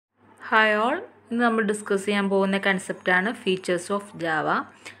Hi all, ഇന്ന് നമ്മൾ discuss ചെയ്യാൻ പോകുന്ന കൺസെപ്റ്റാണ് ഫീച്ചേഴ്സ് ഓഫ് ജാവ.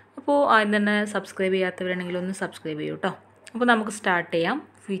 അപ്പോൾ ആദ്യം തന്നെ സബ്സ്ക്രൈബ് ചെയ്യാത്തവരാണെങ്കിൽ ഒന്ന് സബ്സ്ക്രൈബ് ചെയ്യൂ കേട്ടോ. അപ്പോൾ നമുക്ക് സ്റ്റാർട്ട് ചെയ്യാം.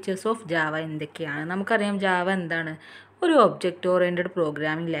 ഫീച്ചേഴ്സ് ഓഫ് ജാവ എന്തൊക്കെയാണ്? നമുക്കറിയാം ജാവ എന്താണ്? ഒരു ഒബ്ജക്റ്റ് ഓറിയൻറ്റഡ്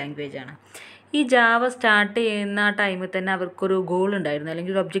പ്രോഗ്രാമിംഗ് ലാംഗ്വേജ് ആണ്. ഈ ജാവ സ്റ്റാർട്ട് ചെയ്യുന്ന ടൈമിൽ തന്നെ അവർക്കൊരു ഗോൾ ഉണ്ടായിരുന്നു,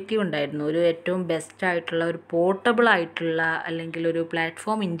 അല്ലെങ്കിൽ ഒരു ഒബ്ജക്റ്റീവ് ഉണ്ടായിരുന്നു. ഒരു ഏറ്റവും ബെസ്റ്റ് ആയിട്ടുള്ള, ഒരു പോർട്ടബിൾ ആയിട്ടുള്ള, അല്ലെങ്കിൽ ഒരു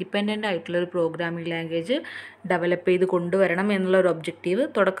പ്ലാറ്റ്ഫോം ഇൻഡിപെൻഡൻ്റ് ആയിട്ടുള്ള ഒരു പ്രോഗ്രാമിംഗ് ലാംഗ്വേജ് ഡെവലപ്പ് ചെയ്ത് കൊണ്ടുവരണം എന്നുള്ള ഒരു ഒബ്ജക്റ്റീവ്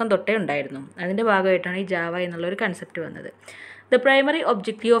തുടക്കം തൊട്ടേ ഉണ്ടായിരുന്നു. അതിൻ്റെ ഭാഗമായിട്ടാണ് ഈ ജാവ എന്നുള്ളൊരു കൺസെപ്റ്റ് വന്നത്. The primary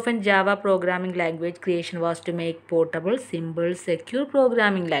objective of a Java programming language creation was to make portable, simple, secure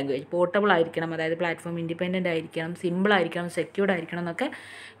programming language. Portable ആയിരിക്കണം, അതായത് പ്ലാറ്റ്ഫോം ഇൻഡിപെൻഡൻ്റ് ആയിരിക്കണം, സിമ്പിൾ ആയിരിക്കണം, സെക്യൂർഡ് ആയിരിക്കണം എന്നൊക്കെ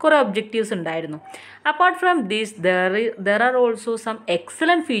കുറേ ഒബ്ജക്റ്റീവ്സ് ഉണ്ടായിരുന്നു. Apart from this, there are also some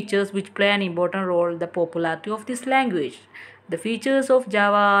excellent features which play an important role in the popularity of this language. The features of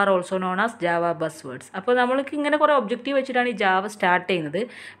Java are also known as Java buzzwords. അപ്പോൾ നമ്മൾക്ക് ഇങ്ങനെ കുറേ objective വെച്ചിട്ടാണ് ഈ Java start ചെയ്യുന്നത്.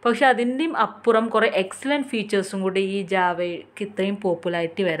 പക്ഷേ അതിൻ്റെയും അപ്പുറം കുറേ എക്സലൻറ്റ് ഫീച്ചേഴ്സും കൂടി ഈ ജാവയ്ക്ക് ഇത്രയും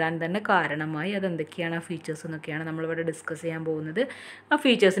പോപ്പുലാരിറ്റി വരാൻ തന്നെ കാരണമായി. അതെന്തൊക്കെയാണ് ആ ഫീച്ചേഴ്സ് എന്നൊക്കെയാണ് നമ്മളിവിടെ ഡിസ്കസ് ചെയ്യാൻ പോകുന്നത്. ആ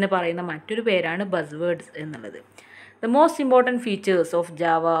ഫീച്ചേഴ്സിന് പറയുന്ന മറ്റൊരു പേരാണ് ബസ്വേർഡ്സ് എന്നുള്ളത്. The most important features of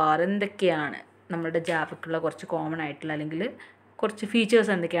Java R എന്തൊക്കെയാണ്? നമ്മുടെ ജാവയ്ക്കുള്ള കുറച്ച് കോമൺ ആയിട്ടുള്ള അല്ലെങ്കിൽ കുറച്ച്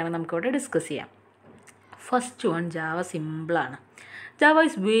ഫീച്ചേഴ്സ് എന്തൊക്കെയാണ് നമുക്കിവിടെ ഡിസ്കസ് ചെയ്യാം. ഫസ്റ്റ് വൺ, ജാവ സിമ്പിളാണ്. Java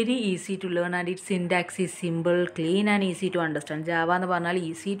is very easy to learn and it syntax is simple, clean and easy to understand. Java എന്ന് പറഞ്ഞാൽ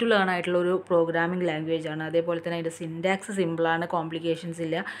ഈസി ടു ലേൺ ആയിട്ടുള്ള ഒരു പ്രോഗ്രാമിംഗ് ലാംഗ്വേജ് ആണ്. അതേപോലെ തന്നെ അതിൻ്റെ സിൻടാക്സ് സിമ്പിളാണ്, കോംപ്ലിക്കേഷൻസ്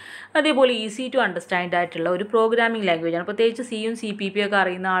ഇല്ല. അതേപോലെ ഈസി ടു അണ്ടർസ്റ്റാൻഡ് ആയിട്ടുള്ള ഒരു പ്രോഗ്രാമിംഗ് ലാംഗ്വേജ് ആണ്. പ്രത്യേകിച്ച് സിയും CPP ഒക്കെ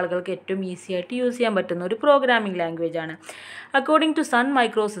അറിയുന്ന ആളുകൾക്ക് ഏറ്റവും ഈസി ആയിട്ട് യൂസ് ചെയ്യാൻ പറ്റുന്ന ഒരു പ്രോഗ്രാമിംഗ് ലാംഗ്വേജ് ആണ്. According to Sun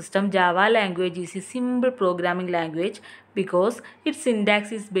Microsystem, Java language is a simple programming language because its syntax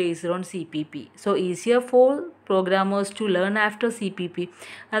is based on CPP. So easier for programmers to learn after CPP.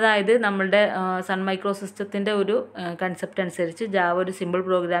 അതായത് നമ്മളുടെ സൺ മൈക്രോ സിസ്റ്റത്തിൻ്റെ ഒരു concept അനുസരിച്ച് Java ഒരു simple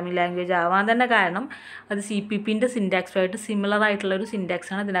programming language ആവാൻ തന്നെ കാരണം അത് CPPൻ്റെ സിൻടാക്സുമായിട്ട് സിമിലർ ആയിട്ടുള്ള ഒരു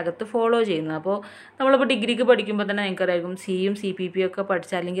സിൻടാക്സാണ് ഇതിനകത്ത് ഫോളോ ചെയ്യുന്നത്. അപ്പോൾ നമ്മളിപ്പോൾ ഡിഗ്രിക്ക് പഠിക്കുമ്പോൾ തന്നെ നിങ്ങൾക്കറിയാം സിയും CPP ഒക്കെ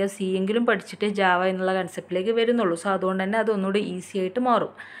പഠിച്ചാൽ, അല്ലെങ്കിൽ സി എങ്കിലും പഠിച്ചിട്ട് ജാവ എന്നുള്ള കൺസെപ്റ്റിലേക്ക് വരുന്നുള്ളൂ. സോ അതുകൊണ്ട് തന്നെ അതൊന്നുകൂടി ഈസി ആയിട്ട്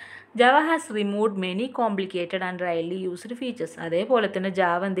മാറും. Java has removed many complicated and rarely used features. അതേപോലെ തന്നെ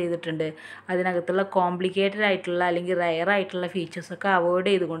ജാവ എന്ത് ചെയ്തിട്ടുണ്ട്? അതിനകത്തുള്ള കോംപ്ലിക്കേറ്റഡ് ആയിട്ടുള്ള അല്ലെങ്കിൽ റയർ ആയിട്ടുള്ള ഫീച്ചേഴ്സൊക്കെ അവോയ്ഡ്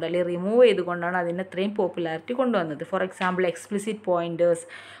ചെയ്തുകൊണ്ട് അല്ലെങ്കിൽ റിമൂവ് ചെയ്തുകൊണ്ടാണ് അതിന് ഇത്രയും പോപ്പുലാരിറ്റി കൊണ്ടുവന്നത്. For example explicit pointers,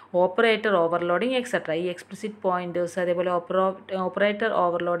 operator overloading etcetera. ഈ എക്സ്പ്ലിസിറ്റ് പോയിൻറ്റേഴ്സ് അതേപോലെ ഓപ്പറേറ്റർ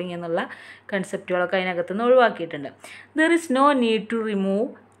ഓവർലോഡിങ് എന്നുള്ള കൺസെപ്റ്റുകളൊക്കെ അതിനകത്തുനിന്ന് ഒഴിവാക്കിയിട്ടുണ്ട്. There is no need to remove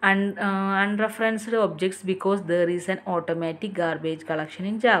unreferenced objects because there is an automatic garbage collection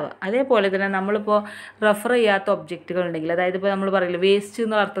in Java. അതേപോലെ തന്നെ നമ്മളിപ്പോൾ റെഫർ ചെയ്യാത്ത ഒബ്ജക്റ്റുകൾ ഉണ്ടെങ്കിൽ, അതായത് ഇപ്പോൾ നമ്മൾ പറയില്ല വേസ്റ്റ്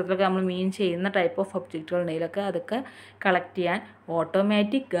എന്ന അർത്ഥത്തിലൊക്കെ നമ്മൾ മീൻ ചെയ്യുന്ന ടൈപ്പ് ഓഫ് ഒബ്ജക്റ്റുകൾ ഉണ്ടെങ്കിലൊക്കെ അതൊക്കെ കളക്ട് ചെയ്യാൻ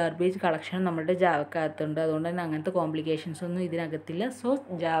ഓട്ടോമാറ്റിക് ഗാർബേജ് കളക്ഷൻ നമ്മുടെ ജാവക്കകത്തുണ്ട്. അതുകൊണ്ട് തന്നെ അങ്ങനത്തെ കോംപ്ലിക്കേഷൻസ് ഒന്നും ഇതിനകത്തില്ല. So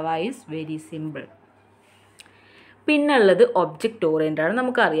Java is very simple. പിന്നുള്ളത് ഒബ്ജക്റ്റ് ഓറിയൻറ്റഡ് ആണ്.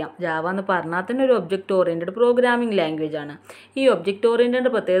 നമുക്കറിയാം ജാവ എന്ന് പറഞ്ഞാൽ തന്നെ ഒരു ഒബ്ജക്റ്റ് ഓറിയൻറ്റഡ് പ്രോഗ്രാമിംഗ് ലാംഗ്വേജ് ആണ്. ഈ ഒബ്ജക്റ്റ് ഓറിയൻറ്റഡ്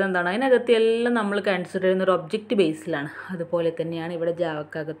പ്രത്യേകത എന്താണ്? അതിനകത്ത് എല്ലാം നമ്മൾ കൺസിഡർ ചെയ്യുന്ന ഒരു ഒബ്ജക്റ്റ് ബേസിലാണ്. അതുപോലെ തന്നെയാണ് ഇവിടെ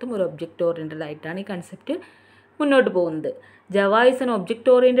ജാവക്കകത്തും ഒരു ഒബ്ജക്റ്റ് ഓറിയൻറ്റഡ് ആയിട്ടാണ് ഈ കൺസെപ്റ്റ് മുന്നോട്ട് പോകുന്നത്. Java is N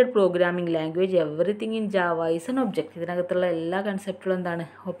object oriented programming language. Everything in Java is N object. ഇതിനകത്തുള്ള എല്ലാ കൺസെപ്റ്റുകളും എന്താണ്?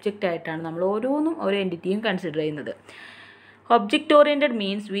 ഒബ്ജക്റ്റ് ആയിട്ടാണ് നമ്മൾ ഓരോന്നും ഓരോ എൻറ്റിറ്റിയും കൺസിഡർ ചെയ്യുന്നത്. Object-oriented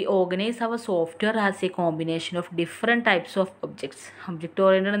means we organize our software as a combination of different types of objects.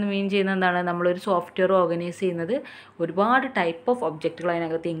 Object-oriented എന്ന് മീൻ ചെയ്യുന്നത് എന്താണ്? നമ്മളൊരു സോഫ്റ്റ്വെയർ ഓർഗനൈസ് ചെയ്യുന്നത് ഒരുപാട് ടൈപ്പ് ഓഫ് ഒബ്ജക്റ്റുകൾ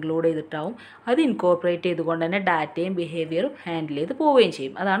അതിനകത്ത് ഇൻക്ലൂഡ് ചെയ്തിട്ടാവും. അത് ഇൻകോർപ്പറേറ്റ് ചെയ്തുകൊണ്ട് തന്നെ ഡാറ്റയും ബിഹേവിയറും ഹാൻഡിൽ ചെയ്ത് പോവുകയും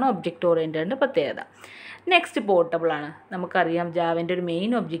ചെയ്യും. അതാണ് ഒബ്ജക്റ്റ് ഓറിയൻറ്റഡിൻ്റെ പ്രത്യേകത. നെക്സ്റ്റ് പോർട്ടബിൾ ആണ്. നമുക്കറിയാം ജാവൻ്റെ ഒരു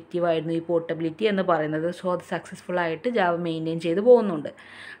മെയിൻ ഒബ്ജക്റ്റീവ് ആയിരുന്നു ഈ പോർട്ടബിലിറ്റി എന്ന് പറയുന്നത്. സോ അത് സക്സസ്ഫുൾ ആയിട്ട് ജാവ മെയിൻറ്റെയിൻ ചെയ്ത് പോകുന്നുണ്ട്.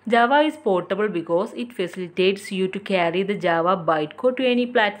 Java is portable because it facilitates U to carry the Java bytecode to any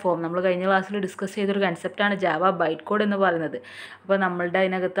platform. നമ്മൾ കഴിഞ്ഞ ക്ലാസ്സിൽ ഡിസ്കസ് ചെയ്തൊരു കൺസെപ്റ്റാണ് ജാവ bytecode എന്ന് പറയുന്നത്. അപ്പോൾ നമ്മളുടെ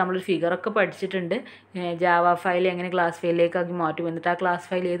അതിനകത്ത് നമ്മളൊരു ഫിഗറൊക്കെ പഠിച്ചിട്ടുണ്ട്. ജാവ ഫയൽ എങ്ങനെ ക്ലാസ് ഫയലിലേക്കാക്കി മാറ്റും, എന്നിട്ട് ആ ക്ലാസ്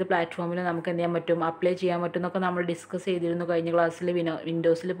ഫയൽ ഏത് പ്ലാറ്റ്ഫോമിലും നമുക്ക് എന്ത് ചെയ്യാൻ പറ്റും, അപ്ലൈ ചെയ്യാൻ പറ്റും എന്നൊക്കെ നമ്മൾ ഡിസ്കസ് ചെയ്തിരുന്നു കഴിഞ്ഞ ക്ലാസ്സിൽ.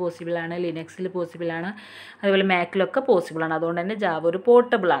 വിൻഡോസിൽ പോസിബിളാണ്, ലിനക്സിൽ പോസിബിളാണ്, അതുപോലെ മാക്കിലൊക്കെ പോസിബിളാണ്. അതുകൊണ്ട് തന്നെ ജാവ ഒരു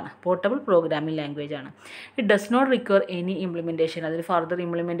പോർട്ടബിൾ പ്രോഗ്രാമിംഗ് ലാംഗ്വേജ് ആണ്. It does not require any implementation. അതിൽ ഫർദർ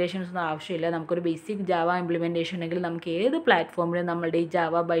ഇംപ്ലിമെൻറ്റേഷൻസ് ഒന്നും ആവശ്യമില്ല. നമുക്കൊരു ബേസിക് ജാവ ഇംപ്ലിമെൻറ്റേഷൻ ഉണ്ടെങ്കിൽ നമുക്ക് ഏത് പ്ലാറ്റ്ഫോമിലും നമ്മളുടെ ഈ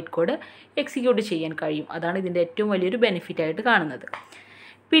ജാവ bytecode എക്സിക്യൂട്ട് ചെയ്യാൻ കഴിയും. അതാണ് ഇതിൻ്റെ ഏറ്റവും വലിയൊരു ബെനിഫിറ്റ് ആയിട്ട് കാണുന്നത്.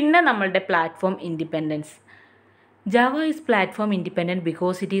 പിന്നെ നമ്മളുടെ platform independence. Java is platform independent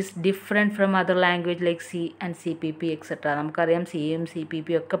because it is different from other language like C and CPP etc. നമുക്കറിയാം സിയും CPP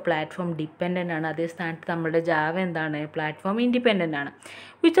ഒക്കെ പ്ലാറ്റ്ഫോം ഡിപ്പെൻഡൻ്റ് ആണ്. അതേ സ്ഥാനത്ത് നമ്മുടെ ജാവ എന്താണ്? പ്ലാറ്റ്ഫോം ഇൻഡിപെൻഡൻ്റ് ആണ്.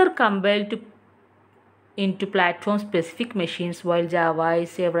 Which are compared to into platform specific machines while Java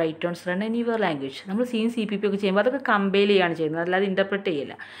is a write-ons run anywhere language. നമ്മൾ C C P ഒക്കെ ചെയ്യുമ്പോൾ അതൊക്കെ കമ്പൈൽ ചെയ്യുകയാണ് ചെയ്യുന്നത്, അല്ലാതെ ഇൻ്റർപ്രറ്റ്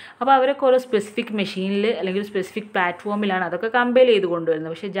ചെയ്യില്ല. അപ്പോൾ അവരൊക്കെ ഓരോ സ്പെസിഫിക് മെഷീനിൽ അല്ലെങ്കിൽ സ്പെസിഫിക് പ്ലാറ്റ്ഫോമിലാണ് അതൊക്കെ കമ്പൈൽ ചെയ്ത്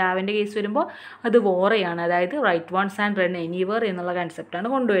കൊണ്ടുവരുന്നത്. പക്ഷേ ജാവൻ്റെ കേസ് വരുമ്പോൾ അത് വേറെയാണ്, അതായത് right once and run anywhere എന്നുള്ള കൺസെപ്റ്റാണ്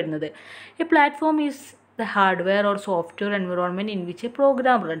കൊണ്ടുവരുന്നത്. ഈ platform is the hardware or software environment in which a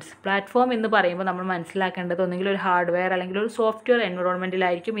program runs. Platform എന്ന് പറയുമ്പോൾ നമ്മൾ മനസ്സിലാക്കേണ്ടത് ഒന്നെങ്കിൽ ഒരു ഹാർഡ്വെയർ അല്ലെങ്കിൽ ഒരു സോഫ്റ്റ്വെയർ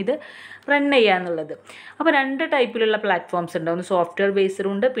എൻവിറോൺമെൻറ്റിലായിരിക്കും ഇത് റൺ ചെയ്യുക എന്നുള്ളത്. അപ്പോൾ രണ്ട് ടൈപ്പിലുള്ള പ്ലാറ്റ്ഫോംസ് ഉണ്ട്, ഒന്ന് സോഫ്റ്റ്വെയർ ബേസ്ഡ്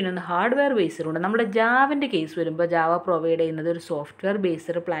ഉണ്ട്, പിന്നെ ഒന്ന് ഹാർഡ്വെയർ ബേസ്ഡ് ഉണ്ട്. നമ്മുടെ ജാവൻ്റെ കേസ് വരുമ്പോൾ ജാവ പ്രൊവൈഡ് ചെയ്യുന്നത് ഒരു സോഫ്റ്റ്വെയർ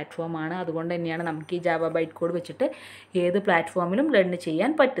ബേസ്ഡ് പ്ലാറ്റ്ഫോമാണ്. അതുകൊണ്ട് തന്നെയാണ് നമുക്ക് ഈ ജാവ ബൈറ്റ് കോഡ് വെച്ചിട്ട് ഏത് പ്ലാറ്റ്ഫോമിലും റൺ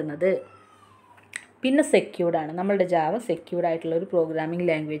ചെയ്യാൻ പറ്റുന്നത്. പിന്നെ സെക്യൂർഡ് ആണ്. നമ്മളുടെ ജാവ സെക്യൂർഡ് ആയിട്ടുള്ള ഒരു പ്രോഗ്രാമിംഗ്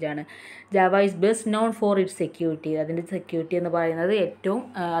ലാംഗ്വേജ് ആണ്. Java is best known for it's security. അതിൻ്റെ സെക്യൂരിറ്റി എന്ന് പറയുന്നത് ഏറ്റവും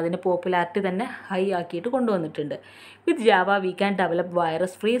അതിൻ്റെ പോപ്പുലാരിറ്റി തന്നെ ഹൈ ആക്കിയിട്ട് കൊണ്ടുവന്നിട്ടുണ്ട്. വിത്ത് Java we can develop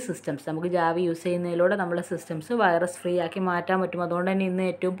virus free systems. നമുക്ക് ജാവ യൂസ് ചെയ്യുന്നതിലൂടെ നമ്മുടെ സിസ്റ്റംസ് വൈറസ് ഫ്രീ ആക്കി മാറ്റാൻ പറ്റും. അതുകൊണ്ട് തന്നെ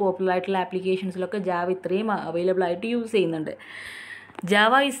ഇന്ന് ഏറ്റവും പോപ്പുലർ ആയിട്ടുള്ള ആപ്ലിക്കേഷൻസിലൊക്കെ ജാവ ഇത്രയും അവൈലബിൾ ആയിട്ട് യൂസ് ചെയ്യുന്നുണ്ട്.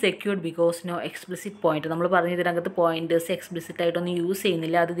 Java is secured because no explicit point. നമ്മൾ പറഞ്ഞ ഇതിനകത്ത് പോയിൻറ്റേഴ്സ് എക്സ്പ്ലിസിറ്റ് ആയിട്ടൊന്നും യൂസ്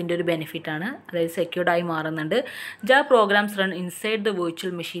ചെയ്യുന്നില്ല, അത് ഇതിൻ്റെ ഒരു ബെനിഫിറ്റാണ്, അതായത് സെക്യൂർഡായി മാറുന്നുണ്ട്. Java programmes run inside the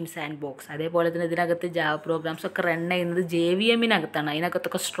virtual machine sand box. അതേപോലെ തന്നെ ഇതിനകത്ത് ജാവ പ്രോഗ്രാംസ് ഒക്കെ റൺ ചെയ്യുന്നത് JVM-നകത്താണ്.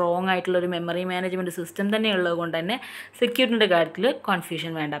 അതിനകത്തൊക്കെ സ്ട്രോങ് ആയിട്ടുള്ളൊരു മെമ്മറി മാനേജ്മെൻറ്റ് സിസ്റ്റം തന്നെ ഉള്ളത് കൊണ്ട് തന്നെ സെക്യൂരിറ്റിൻ്റെ കാര്യത്തിൽ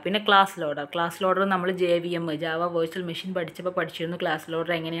കൺഫ്യൂഷൻ വേണ്ട. പിന്നെ ക്ലാസ് ലോഡർ നമ്മൾ JVM ജാവ വെർച്വൽ മെഷീൻ പഠിച്ചിരുന്നു. ക്ലാസ്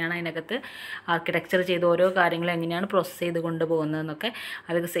ലോഡർ എങ്ങനെയാണ് അതിനകത്ത് ആർക്കിടെക്ചർ ചെയ്ത് ഓരോ കാര്യങ്ങളും എങ്ങനെയാണ് പ്രോസസ്സ് ചെയ്ത് കൊണ്ടുപോകുന്നതെന്നൊക്കെ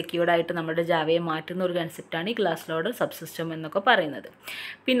അതൊക്കെ സെക്യൂർഡായിട്ട് നമ്മുടെ ജാവയെ മാറ്റുന്ന ഒരു കൺസെപ്റ്റാണ് ഈ ക്ലാസ് ലോഡർ സബ് സിസ്റ്റം എന്നൊക്കെ പറയുന്നത്.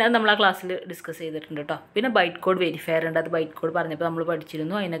 പിന്നെ അത് നമ്മൾ ആ ക്ലാസ്സിൽ ഡിസ്കസ് ചെയ്തിട്ടുണ്ട് കേട്ടോ. പിന്നെ ബൈറ്റ് കോഡ് വെരിഫയർ ഉണ്ട്. അത് ബൈറ്റ് കോഡ് പറഞ്ഞപ്പോൾ നമ്മൾ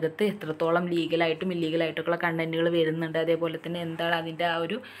പഠിച്ചിരുന്നു. അതിനകത്ത് എത്രത്തോളം ലീഗലായിട്ടും ഇല്ലീഗലായിട്ടൊക്കെയുള്ള കണ്ടൻറ്റുകൾ വരുന്നുണ്ട്, അതേപോലെ തന്നെ എന്താണ് അതിൻ്റെ ആ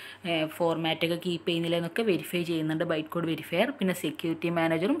ഒരു ഫോർമാറ്റൊക്കെ കീപ്പ് ചെയ്യുന്നില്ല എന്നൊക്കെ വെരിഫൈ ചെയ്യുന്നുണ്ട് ബൈറ്റ് കോഡ് വെരിഫയർ. പിന്നെ സെക്യൂരിറ്റി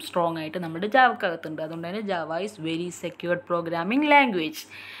മാനേജറും സ്ട്രോങ് ആയിട്ട് നമ്മുടെ ജാവക്കകത്തുണ്ട്. അതുകൊണ്ട് തന്നെ Java is very secured programming language.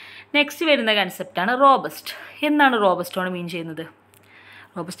 Next വരുന്ന കൺസെപ്റ്റാണ് റോബസ്റ്റ്. എന്താണ് റോബസ്റ്റോണ് മീൻ ചെയ്യുന്നത്?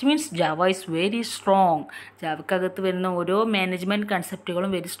 Robust means Java is very strong. ജാവക്കകത്ത് വരുന്ന ഓരോ മാനേജ്മെൻറ്റ്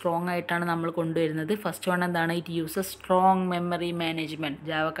കൺസെപ്റ്റുകളും വെരി സ്ട്രോങ് ആയിട്ടാണ് നമ്മൾ കൊണ്ടുവരുന്നത്. ഫസ്റ്റ് വൺ എന്താണ്? It uses strong memory management.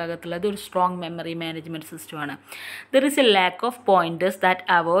 ജാവക്കകത്തുള്ളത് ഒരു സ്ട്രോങ് മെമ്മറി മാനേജ്മെൻറ്റ് സിസ്റ്റമാണ്. There is A lack of pointers that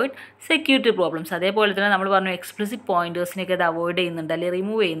avoid security problems. അതേപോലെ തന്നെ നമ്മൾ പറഞ്ഞു എക്സ്പ്ലിസിറ്റ് പോയിൻറ്റേഴ്സിനെയൊക്കെ അത് അവോയ്ഡ് ചെയ്യുന്നുണ്ട് അല്ലെങ്കിൽ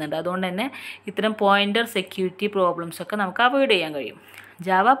റിമൂവ് ചെയ്യുന്നുണ്ട്. അതുകൊണ്ട് തന്നെ ഇത്തരം പോയിൻറ്റർ സെക്യൂരിറ്റി പ്രോബ്ലംസൊക്കെ നമുക്ക് അവോയ്ഡ് ചെയ്യാൻ കഴിയും.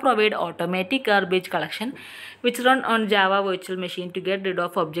 Java provide automatic garbage collection which run on Java virtual machine to get rid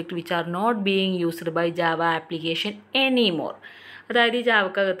of objects which are not being used by Java application anymore. അതായത് ഈ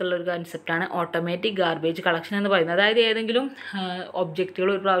ജാവക്കകത്തുള്ള ഒരു കൺസെപ്റ്റാണ് ഓട്ടോമാറ്റിക് ഗാർബേജ് കളക്ഷൻ എന്ന് പറയുന്നത്. അതായത് ഏതെങ്കിലും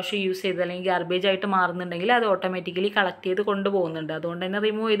ഒബ്ജക്റ്റുകൾ ഒരു പ്രാവശ്യം യൂസ് ചെയ്ത് അല്ലെങ്കിൽ ഗാർബേജ് ആയിട്ട് മാറുന്നുണ്ടെങ്കിൽ അത് ഓട്ടോമാറ്റിക്കലി കളക്ട് ചെയ്ത് കൊണ്ടുപോകുന്നുണ്ട്. അതുകൊണ്ട് തന്നെ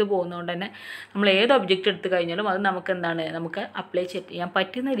റിമൂവ് ചെയ്ത് പോകുന്നതുകൊണ്ട് തന്നെ നമ്മൾ ഏത് ഒബ്ജക്റ്റ് എടുത്ത് കഴിഞ്ഞാലും അത് നമുക്ക് എന്താണ് നമുക്ക് അപ്ലൈ ചെയ്യാൻ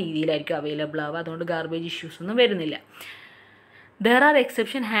പറ്റുന്ന രീതിയിലായിരിക്കും അവൈലബിൾ ആവുക. അതുകൊണ്ട് ഗാർബേജ് ഇഷ്യൂസ് ഒന്നും വരുന്നില്ല. There are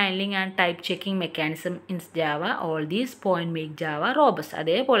exception handling and type checking mechanism in Java. All these points make Java robust.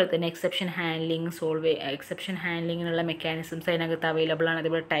 അതേപോലെ തന്നെ എക്സെപ്ഷൻ ഹാൻഡ്ലിങ്ങിനുള്ള മെക്കാനിസംസ് അതിനകത്ത് അവൈലബിൾ ആണ്.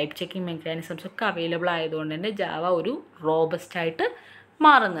 അതേപോലെ ടൈപ്പ് ചെക്കിംഗ് മെക്കാനിസംസ് ഒക്കെ അവൈലബിൾ ആയതുകൊണ്ട് തന്നെ ജാവ ഒരു റോബസ്റ്റ് ആയിട്ട്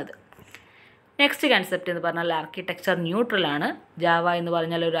മാറുന്നത്. നെക്സ്റ്റ് കൺസെപ്റ്റ് എന്ന് പറഞ്ഞാൽ ആർക്കിടെക്ചർ ന്യൂട്രൽ ആണ്. ജാവ എന്ന്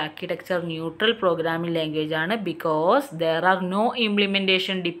പറഞ്ഞാൽ ഒരു ആർക്കിടെക്ചർ ന്യൂട്രൽ പ്രോഗ്രാമിംഗ് ലാംഗ്വേജ് ആണ്. Because there are no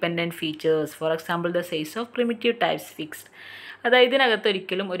implementation dependent features. For example the size of primitive types fixed. അതായത് ഇതിനകത്ത്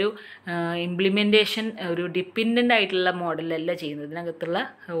ഒരിക്കലും ഒരു ഇംപ്ലിമെൻറ്റേഷൻ ഒരു ഡിപ്പെൻഡൻ്റ് ആയിട്ടുള്ള മോഡലല്ല ചെയ്യുന്നത്. ഇതിനകത്തുള്ള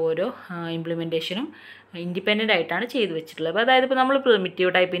ഓരോ ഇംപ്ലിമെൻറ്റേഷനും ഇൻഡിപെൻഡൻ്റ് ആയിട്ടാണ് ചെയ്ത് വെച്ചിട്ടുള്ളത്. അപ്പോൾ അതായത് ഇപ്പോൾ നമ്മൾ പ്രിമിറ്റീവ്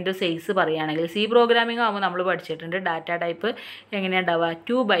ടൈപ്പിൻ്റെ സൈസ് പറയുകയാണെങ്കിൽ C പ്രോഗ്രാമിംഗ് ആകുമ്പോൾ നമ്മൾ പഠിച്ചിട്ടുണ്ട് ഡാറ്റ ടൈപ്പ് എങ്ങനെയാണ് ഉണ്ടാവുക,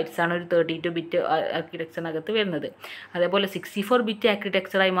 2 bytes ആണ് ഒരു 32 bit ആർക്കിടെക്ചറിനകത്ത് വരുന്നത്. അതേപോലെ 64 bit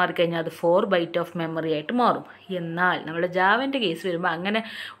ആർക്കിടെക്ചറായി മാറിക്കഴിഞ്ഞാൽ അത് 4 byte ഓഫ് മെമ്മറി ആയിട്ട് മാറും. എന്നാൽ നമ്മുടെ ജാവൻ്റെ കേസ് വരുമ്പോൾ അങ്ങനെ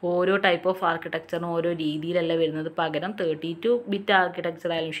ഓരോ ടൈപ്പ് ഓഫ് ആർക്കിടെക്ചറിനും ഓരോ രീതിയിലല്ല വരുന്നത്. പകരം 32 bit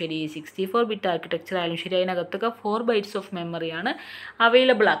ആർക്കിടെക്ചർ ആയാലും ശരി 64 bit ആർക്കിടെക്ചർ ആയാലും ശരി അതിനകത്തൊക്കെ 4 bytes ഓഫ് മെമ്മറിയാണ്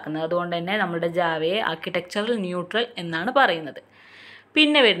അവൈലബിൾ ആക്കുന്നത്. അതുകൊണ്ട് തന്നെ നമ്മുടെ ജാവയെ ആർക്കിടെക്ചറൽ ന്യൂട്രൽ എന്നാണ് പറയുന്നത്.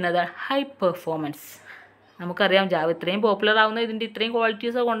 പിന്നെ വരുന്നത് ഹൈ പെർഫോമൻസ്. നമുക്കറിയാം ജാവ ഇത്രയും പോപ്പുലർ ആവുന്നത് ഇതിൻ്റെ ഇത്രയും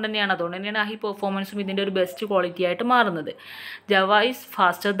ക്വാളിറ്റീസ് കൊണ്ട് തന്നെയാണ്. അതുകൊണ്ട് തന്നെയാണ് ഹൈ പെർഫോമൻസും ഇതിൻ്റെ ഒരു ബെസ്റ്റ് ക്വാളിറ്റി ആയിട്ട് മാറുന്നത്. Java is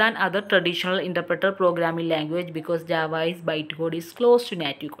faster than other traditional interpreter programming language because Java is byte code is close to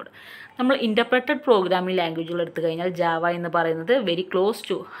native code. നമ്മൾ ഇൻ്റർപ്രറ്റഡ് പ്രോഗ്രാമിംഗ് ലാംഗ്വേജുകൾ എടുത്തു കഴിഞ്ഞാൽ ജാവ എന്ന് പറയുന്നത് വെരി ക്ലോസ്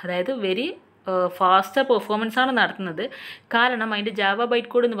ടു, അതായത് വെരി ഫാസ്റ്റർ പെർഫോമൻസ് ആണ് നടത്തുന്നത്. കാരണം അതിൻ്റെ ജാവ ബൈറ്റ്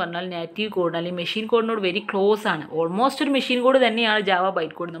കോഡ് എന്ന് പറഞ്ഞാൽ നേറ്റീവ് കോഡ് അല്ലെങ്കിൽ മെഷീൻ കോഡിനോട് വെരി ക്ലോസ് ആണ്. ഓൾമോസ്റ്റ് ഒരു മെഷീൻ കോഡ് തന്നെയാണ് ജാവ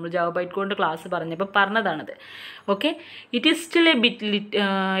ബൈറ്റ് കോഡ്. നമ്മൾ ജാവ ബൈറ്റ് കോഡിൻ്റെ ക്ലാസ് പറഞ്ഞപ്പോൾ പറഞ്ഞതാണത്. Okay, it is still A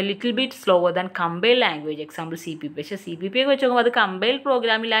little bit slower than compile language, example CPP. പക്ഷേ CPP ഒക്കെ വെച്ച് നോക്കുമ്പോൾ അത് കമ്പൈൽ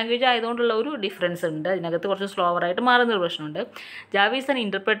പ്രോഗ്രാമിംഗ് ലാംഗ്വേജ് ആയതുകൊണ്ടുള്ള ഒരു ഡിഫറൻസ് ഉണ്ട്. അതിനകത്ത് കുറച്ച് സ്ലോവർ ആയിട്ട് മാറുന്ന ഒരു പ്രശ്നമുണ്ട്. Java is an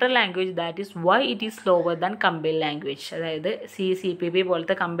interpreter language that is why it is slower than compile language. അതായത് CPP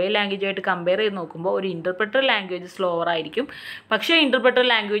പോലത്തെ കമ്പൈൽ ലാംഗ്വേജുമായിട്ട് കമ്പയർ ചെയ്ത് നോക്കുമ്പോൾ ഒരു ഇൻ്റർപ്രറ്റർ ലാംഗ്വേജ് സ്ലോവർ ആയിരിക്കും. പക്ഷേ ഇൻ്റർപ്രറ്റർ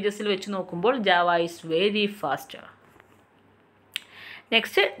ലാംഗ്വേജസിൽ വെച്ച് നോക്കുമ്പോൾ Java is very faster.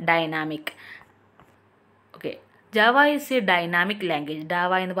 Next, dynamic. Okay, Java is A dynamic language.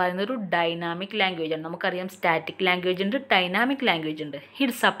 Java എന്ന് പറയുന്ന ഒരു ഡൈനാമിക് ലാംഗ്വേജ് ആണ്. നമുക്കറിയാം സ്റ്റാറ്റിക് ലാംഗ്വേജ് ഉണ്ട്, ഡൈനാമിക് ലാംഗ്വേജ് ഉണ്ട്.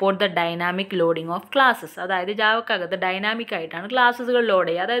 It support the dynamic loading of classes. അതായത് ജാവക്കകത്ത് ഡൈനാമിക് ആയിട്ടാണ് ക്ലാസ്സുകൾ ലോഡ്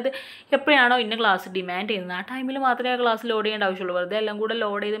ചെയ്യുക. അതായത് എപ്പോഴാണോ ഇന്ന ക്ലാസ് ഡിമാൻഡ് ചെയ്യുന്നത് ആ ടൈമിൽ മാത്രമേ ആ ക്ലാസ് ലോഡ് ചെയ്യേണ്ട ആവശ്യമുള്ളൂ. വെറുതെ എല്ലാം കൂടെ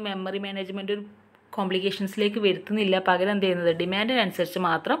ലോഡ് ചെയ്ത് മെമ്മറി മാനേജ്മെൻറ്റ് ഒരു കോംപ്ലിക്കേഷൻസിലേക്ക് വരുത്തുന്നില്ല. പകരം എന്ത് ചെയ്യുന്നത്, ഡിമാൻഡിനനുസരിച്ച്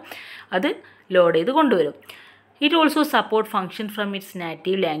മാത്രം അത് ലോഡ് ചെയ്ത് കൊണ്ടുവരും. It also support function from it's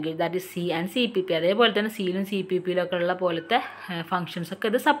native language that is C and CPP. അതേപോലെ തന്നെ സിയിലും CPPയിലൊക്കെ ഉള്ള പോലത്തെ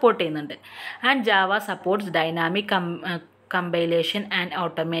ഫംഗ്ഷൻസൊക്കെ ഇത് സപ്പോർട്ട് ചെയ്യുന്നുണ്ട്. And Java supports dynamic compilation and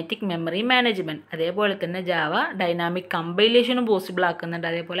automatic memory management. അതേപോലെ തന്നെ ജാവ ഡൈനാമിക് കമ്പൈലേഷനും പോസിബിൾ ആക്കുന്നുണ്ട്.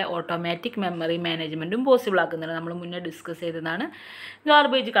 അതേപോലെ ഓട്ടോമാറ്റിക് മെമ്മറി മാനേജ്മെൻറ്റും പോസിബിൾ ആക്കുന്നുണ്ട്. നമ്മൾ മുന്നേ ഡിസ്കസ് ചെയ്തതാണ്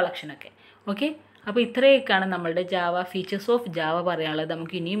ഗാർബേജ് കളക്ഷനൊക്കെ. ഓക്കെ, അപ്പോൾ ഇത്രയൊക്കെയാണ് നമ്മളുടെ ജാവ ഫീച്ചേഴ്സ് ഓഫ് ജാവ പറയാനുള്ളത്.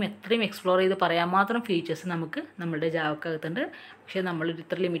 നമുക്ക് ഇനിയും എത്രയും എക്സ്പ്ലോർ ചെയ്ത് പറയാൻ മാത്രം ഫീച്ചേഴ്സ് നമുക്ക് നമ്മളുടെ ജാവക്കകത്തുണ്ട്. പക്ഷേ നമ്മളൊരു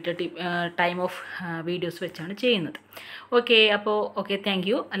ഇത്ര ലിമിറ്റഡ് ടൈം ഓഫ് വീഡിയോസ് വെച്ചാണ് ചെയ്യുന്നത്. ഓക്കെ, അപ്പോൾ താങ്ക്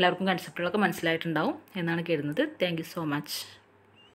യു. എല്ലാവർക്കും കൺസെപ്റ്റുകളൊക്കെ മനസ്സിലായിട്ടുണ്ടാവും എന്നാണ് കരുതുന്നത്. Thank you so much.